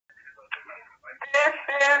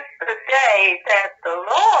day that the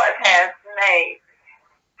Lord has made.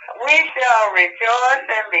 We shall rejoice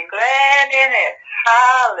and be glad in it.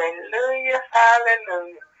 Hallelujah,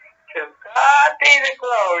 hallelujah. To God be the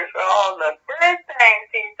glory for all the good things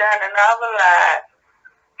he's done in our lives.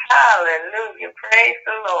 Hallelujah, praise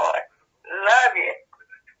the Lord. Love you.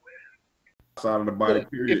 Out of the body,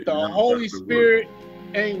 period. If the Holy Spirit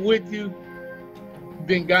ain't with you,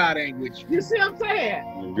 then God ain't with you. You see what I'm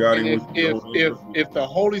saying? God And ain't with you. if the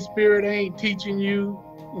Holy Spirit ain't teaching you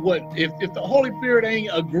if the Holy Spirit ain't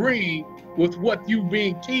agreeing with what you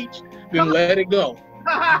being teach, then let it go.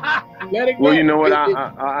 Let it go. Well, you know what?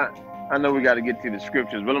 I know we got to get to the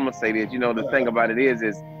scriptures, but I'm gonna say this. You know, the thing about it is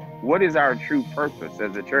what is our true purpose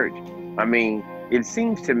as a church? I mean, it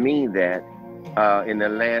seems to me that in the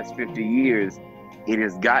last 50 years, it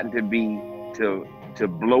has gotten to be to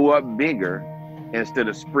blow up bigger instead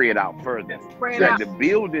of spread out further. Like the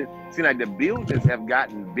buildings have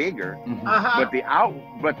gotten bigger, but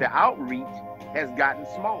the outreach has gotten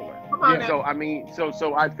smaller. So I mean, so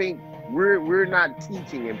I think we're not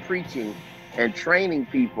teaching and preaching and training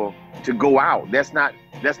people to go out. That's not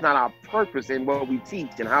our purpose in what we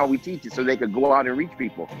teach and how we teach it, so they could go out and reach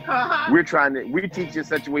people. We teach in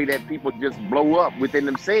such a way that people just blow up within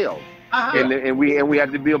themselves. And we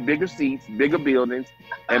have to build bigger seats, bigger buildings,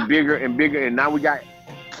 and bigger, and now we got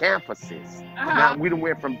campuses. Now we done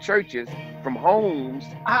went from churches, from homes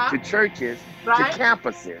to churches to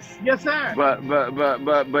campuses. Yes, sir. But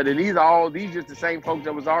these just the same folks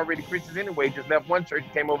that was already Christians anyway, just left one church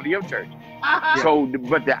and came over to your church. So,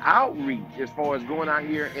 but the outreach as far as going out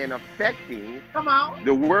here and affecting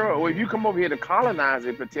the world, well, if you come over here to colonize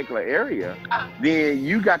a particular area, then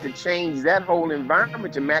you got to change that whole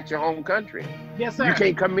environment to match your home country. Yes, sir. You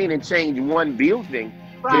can't come in and change one building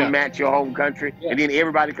to match your home country, and then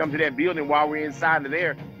everybody come to that building while we're inside of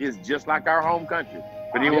there is just like our home country.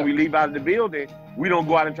 But then when we leave out of the building, we don't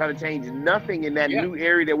go out and try to change nothing in that new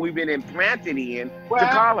area that we've been implanted in to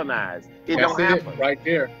colonize. It don't happen. Right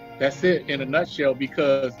there. That's it in a nutshell.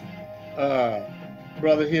 Because,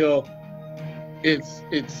 Brother Hill, it's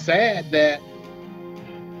sad that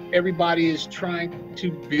everybody is trying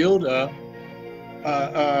to build up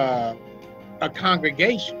a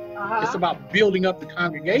congregation. It's about building up the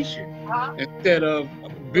congregation instead of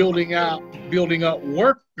building up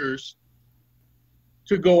workers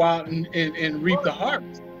to go out and reap the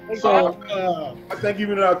harvest. So I think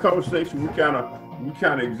even in our conversation, we kind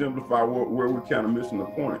of exemplify where we're kind of missing the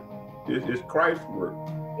point. It's Christ's work.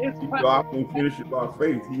 God can finish it by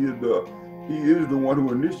faith. He is the one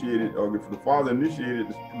who initiated, or the Father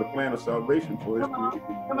initiated the plan of salvation for His people.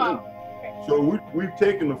 So we've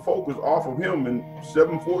taken the focus off of Him, and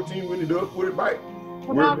 7:14 when He does put it back.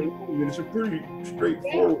 It's a pretty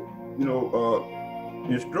straightforward,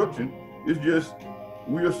 instruction. It's just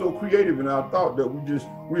we are so creative in our thought that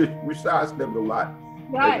we sidestep a lot.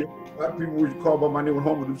 Right. A lot of people would call by my name and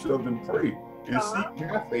humble themselves and pray and seek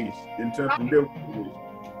my face in terms of their ways.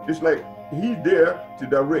 It's like He's there to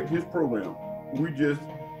direct His program. We just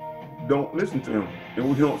don't listen to Him, and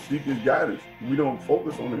we don't seek His guidance. We don't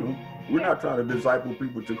focus on Him. We're not trying to disciple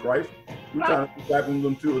people to Christ. We're trying to disciple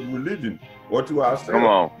them to a religion or to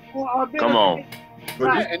ourselves. Come on.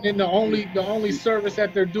 And then the only service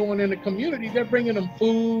that they're doing in the community, they're bringing them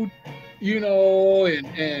food,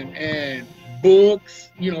 and books,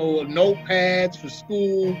 notepads for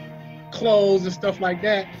school, clothes and stuff like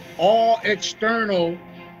that. All external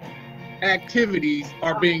activities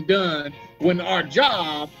are being done when our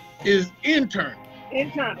job is internal.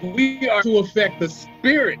 We are to affect the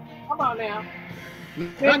spirit. Come on now.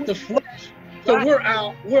 Not the flesh. So we're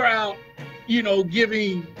out,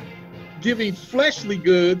 giving fleshly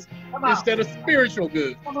goods instead of spiritual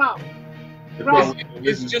goods. Come on.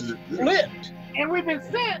 It's just flipped. And we've been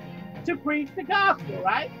sent to preach the gospel,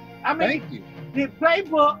 right? I mean, Thank you. The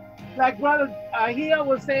playbook, like Brother Hill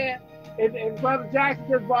was saying, and Brother Jackson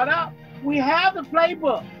just brought up, we have the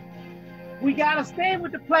playbook. We got to stay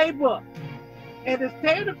with the playbook. And to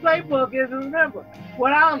stay with the playbook is, remember,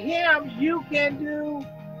 without Him, you can do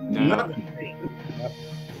nothing.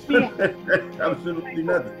 Absolutely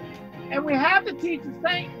nothing. And we have to teach the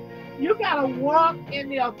saints, you got to walk in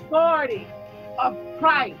the authority of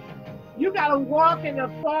Christ. You got to walk in the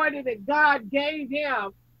authority that God gave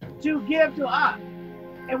Him to give to us.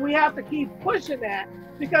 And we have to keep pushing that,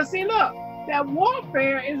 because see, look, that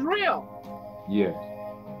warfare is real. Yes.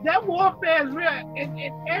 That warfare is real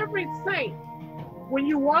in every saint. When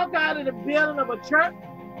you walk out of the building of a church,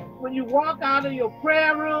 when you walk out of your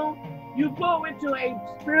prayer room, you go into a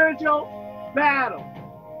spiritual battle.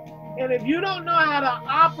 And if you don't know how to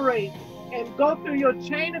operate and go through your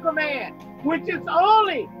chain of command which is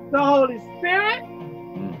only the Holy Spirit,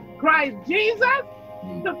 Christ Jesus,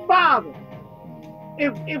 the Father.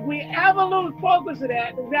 If we ever lose focus of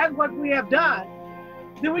that, and that's what we have done,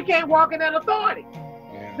 then we can't walk in that authority.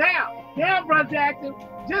 Now, Brother Jackson,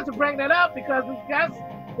 just to bring that up, because that's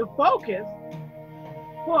the focus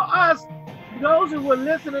for us, those who will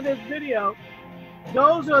listen to this video,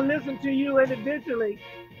 those who are listening to you individually,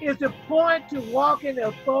 is to point to walk in the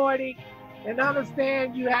authority and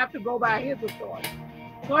understand you have to go by his authority.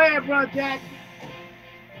 Go ahead, Brother Jackson.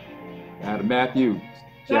 Out of Matthew,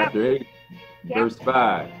 chapter 8, verse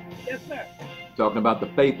 5. Yes, sir. Talking about the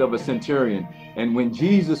faith of a centurion. And when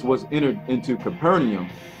Jesus was entered into Capernaum,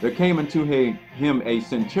 there came unto him a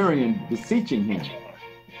centurion beseeching him,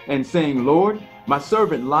 and saying, Lord, my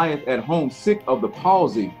servant lieth at home sick of the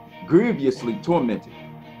palsy, grievously tormented.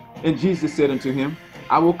 And Jesus said unto him,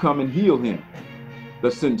 I will come and heal him. The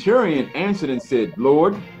centurion answered and said,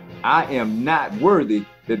 Lord, I am not worthy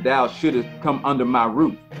that thou shouldest come under my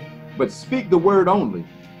roof, but speak the word only,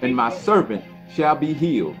 and my servant shall be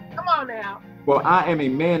healed. Come on now. For I am a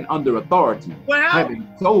man under authority, having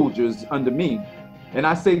soldiers under me. And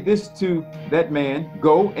I say this to that man,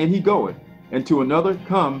 go, and he goeth, and to another,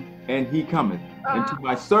 come, and he cometh, and to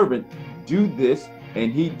my servant, do this,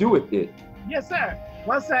 and he doeth it. Yes, sir.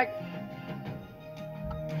 1 second.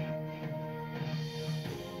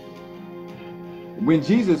 When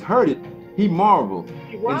Jesus heard it, he marveled,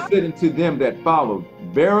 and said unto them that followed,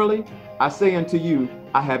 Verily, I say unto you,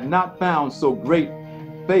 I have not found so great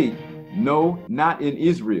faith, no, not in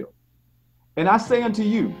Israel. And I say unto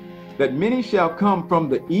you, that many shall come from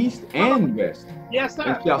the east and west, yes, sir,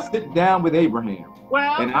 and shall sit down with Abraham,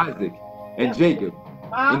 and Isaac, and Jacob,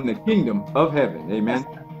 in the kingdom of heaven. Amen.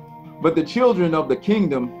 Yes, but the children of the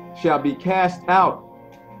kingdom shall be cast out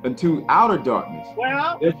into outer darkness.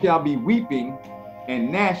 There shall be weeping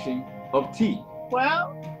and gnashing of teeth.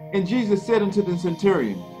 And Jesus said unto the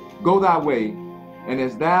centurion, Go thy way, and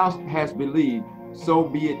as thou hast believed, so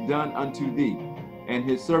be it done unto thee. And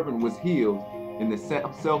his servant was healed in the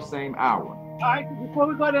self same hour. All right, before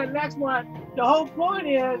we go to the next one, the whole point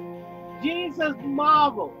is Jesus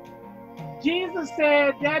marveled. Jesus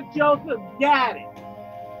said that joker got it.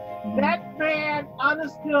 That man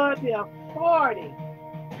understood the authority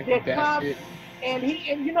that comes, and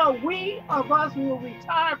you know, we of us who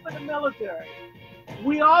retired from the military,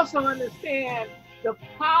 we also understand the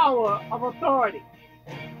power of authority.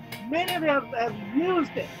 Many of them have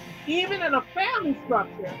used it, even in a family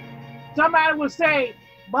structure. Somebody would say,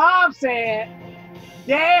 Mom said,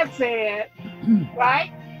 Dad said,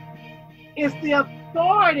 right? It's the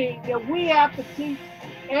authority that we have to teach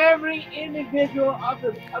every individual of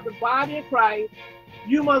the body of Christ.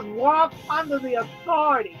 You must walk under the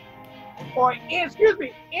authority, or in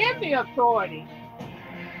the authority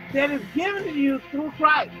that is given to you through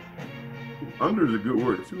Christ. Under is a good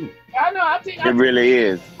word too. I know. It really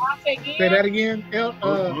is. Say that again.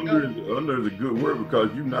 Under is a good word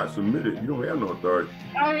because you're not submitted. You don't have no authority.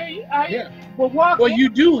 I hear you. I hear you. Well, you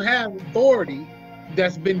do have authority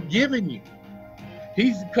that's been given you.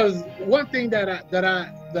 Because one thing that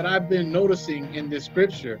I've been noticing in this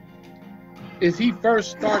scripture is he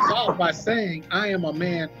first starts off by saying, I am a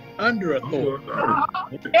man under authority.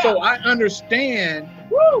 So I understand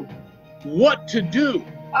what to do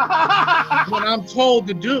when I'm told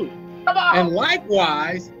to do. And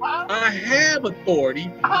likewise, I have authority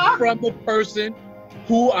from the person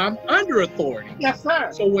who I'm under authority. Yes, sir.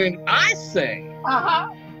 So when I say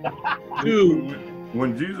do,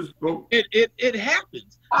 when Jesus spoke, it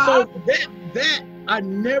happens. So that I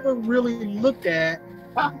never really looked at.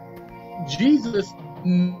 Jesus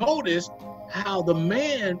noticed how the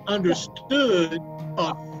man understood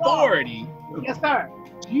authority. Yes, sir.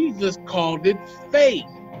 Jesus called it faith.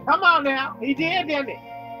 Come on now, he did, didn't he?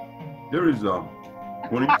 There is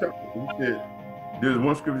when he said there's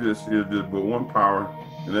one scripture that says there's but one power,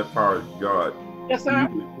 and that power is God. Yes, sir.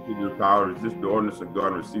 The power is just the ordinance of God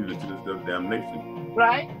and receives it to this damnation.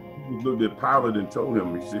 Right. He looked at Pilate and told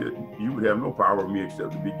him, he said, you would have no power of me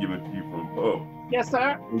except to be given to you from above. Yes,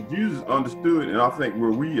 sir. And Jesus understood, and I think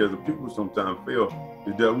where we as a people sometimes fail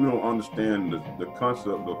is that we don't understand the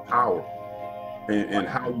concept of power and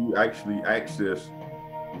how you actually access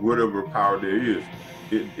whatever power there is.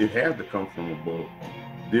 It has to come from above.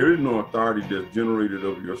 There is no authority that's generated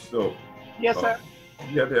of yourself. Yes, sir.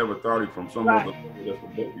 You have to have authority from some other that's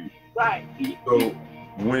above you. Right. So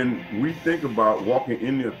when we think about walking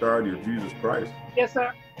in the authority of Jesus Christ, yes,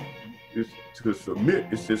 sir, it's to submit.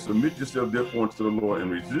 It says, submit yourself therefore unto the Lord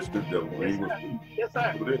and resist the devil. Yes, sir. Yes,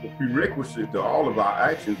 sir. So there's a prerequisite to all of our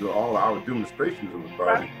actions or all our demonstrations of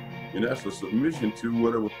authority and that's a submission to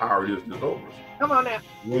whatever power it is that's over us. Come on now.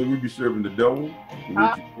 Whether we be serving the devil,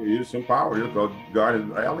 which is some power here, because God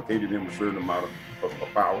has allocated him a certain amount of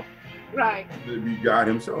power. Right. To be God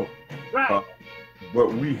himself. Right.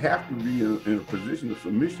 But we have to be in a position of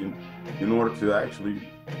submission in order to actually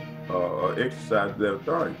exercise that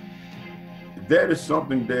authority. That is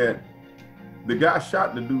something that the guy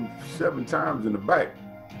shot the dude 7 times in the back,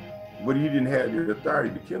 but he didn't have the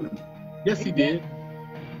authority to kill him. Yes, he did.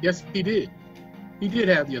 Yes, he did. He did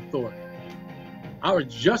have the authority. Our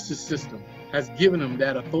justice system has given him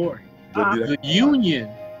that authority. The union,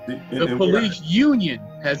 the police union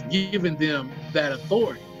has given them that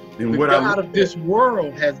authority. The God of this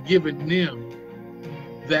world has given them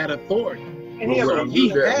that authority. And he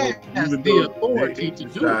has the authority to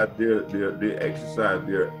do it. They exercised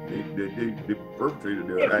they perpetrated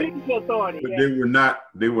their act, authority, but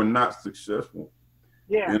they were not successful.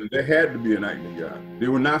 Yeah. And there had to be an act of God. They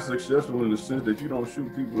were not successful in the sense that you don't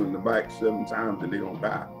shoot people in the back 7 times and they don't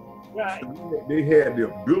die. Right. So they had the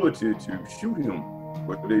ability to shoot him,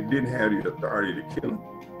 but they didn't have the authority to kill him.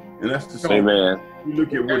 And that's the same. Amen. You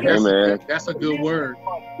look at what that's a good word.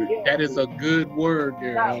 That is a good word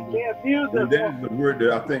there. And that is the word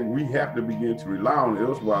that I think we have to begin to rely on.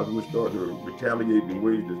 Otherwise, we'll start to retaliate in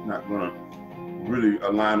ways that's not going to really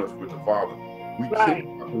align us with the Father. We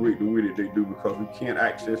can't operate the way that they do because we can't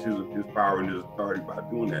access his power and his authority by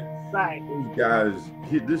doing that. Right. These guys,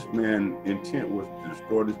 this man's intent was to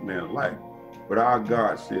destroy this man's life. But our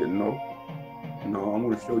God said, no, I'm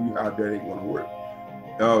going to show you how that ain't going to work.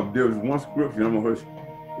 There was one scripture,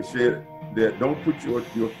 it said that don't put your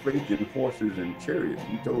faith in horses and chariots.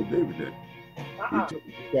 He told David that.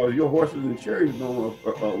 Because your horses and chariots won't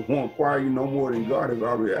require you no more than God has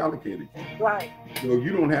already allocated you. Right. So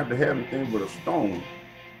you don't have to have anything but a stone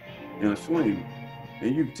and a sling,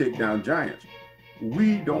 and you can take down giants.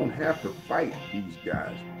 We don't have to fight these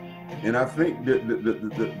guys. And I think that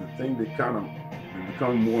the thing that kind of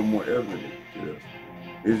becomes more and more evident to us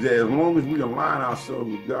is that as long as we align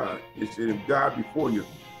ourselves with God, it said, if God before you,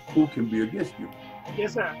 who can be against you?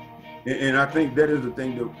 Yes, sir. And I think that is the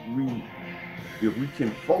thing that if we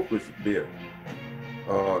can focus there,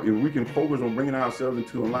 if we can focus on bringing ourselves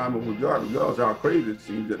into alignment with God, regardless of how crazy it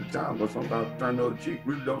seems at the time, but sometimes turn the other cheek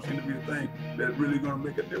really don't seem to be the thing that's really going to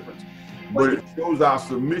make a difference. But it shows our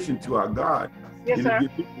submission to our God, and it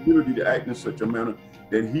gives the ability to act in such a manner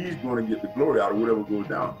that he's going to get the glory out of whatever goes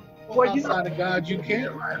down. Well, outside of God, you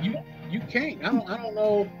can't. You can't. I don't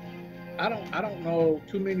know. I don't know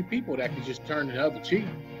too many people that can just turn the other cheek.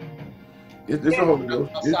 It's a whole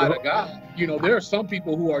outside of God. There are some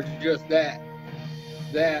people who are just that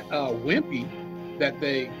wimpy that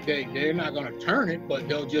they're not going to turn it, but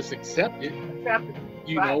they'll just accept it.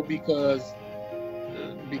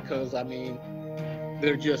 Because I mean,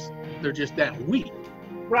 they're just that weak.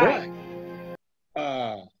 Right.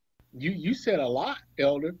 But, you said a lot,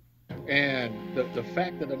 Elder. And the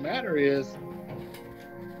fact of the matter is,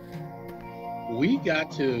 we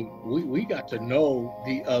got to know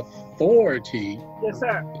the authority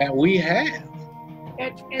that we have.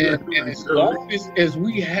 And as long as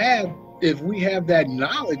we have, if we have that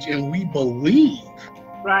knowledge and we believe,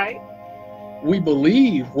 we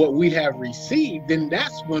believe what we have received, then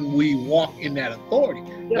that's when we walk in that authority.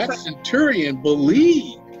 That centurion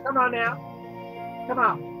believed. Come on now. Come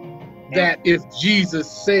on. That if Jesus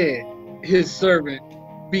said his servant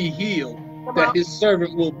be healed, that his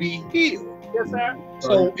servant will be healed. Yes, sir.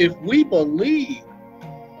 So if we believe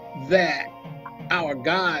that our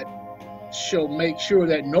God shall make sure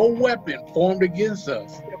that no weapon formed against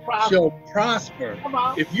us shall prosper,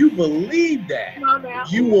 if you believe that,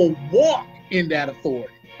 you will walk in that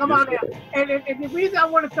authority. Come on now. And the reason I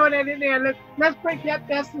want to throw that in there, let's break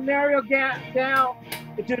that scenario down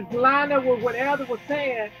to line up with what Elder was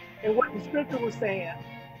saying and what the scripture was saying.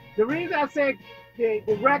 The reason I said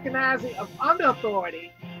the recognizing of under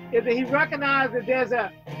authority is that he recognized that there's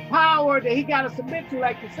a power that he got to submit to,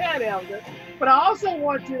 like you said, Elder. But I also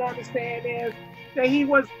want you to understand is that he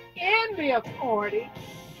was in the authority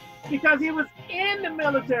because he was in the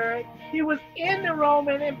military, he was in the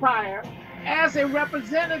Roman Empire as a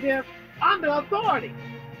representative under authority.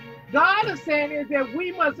 God is saying is that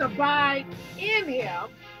we must abide in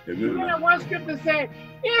him. One scripture said,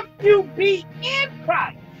 if you be in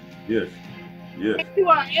Christ, if you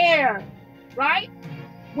are heirs, right?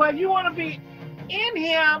 Well, you want to be in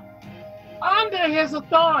him under his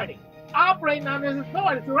authority, operating under his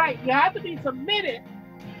authority. So, you have to be submitted,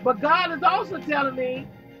 but God is also telling me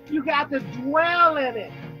you got to dwell in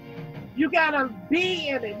it. You got to be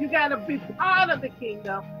in it. You got to be part of the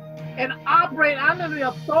kingdom and operate under the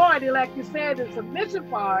authority, like you said, the submission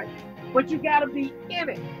part, but you got to be in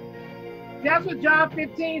it. That's what John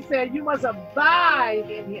 15 said. You must abide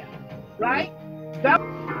in him, right?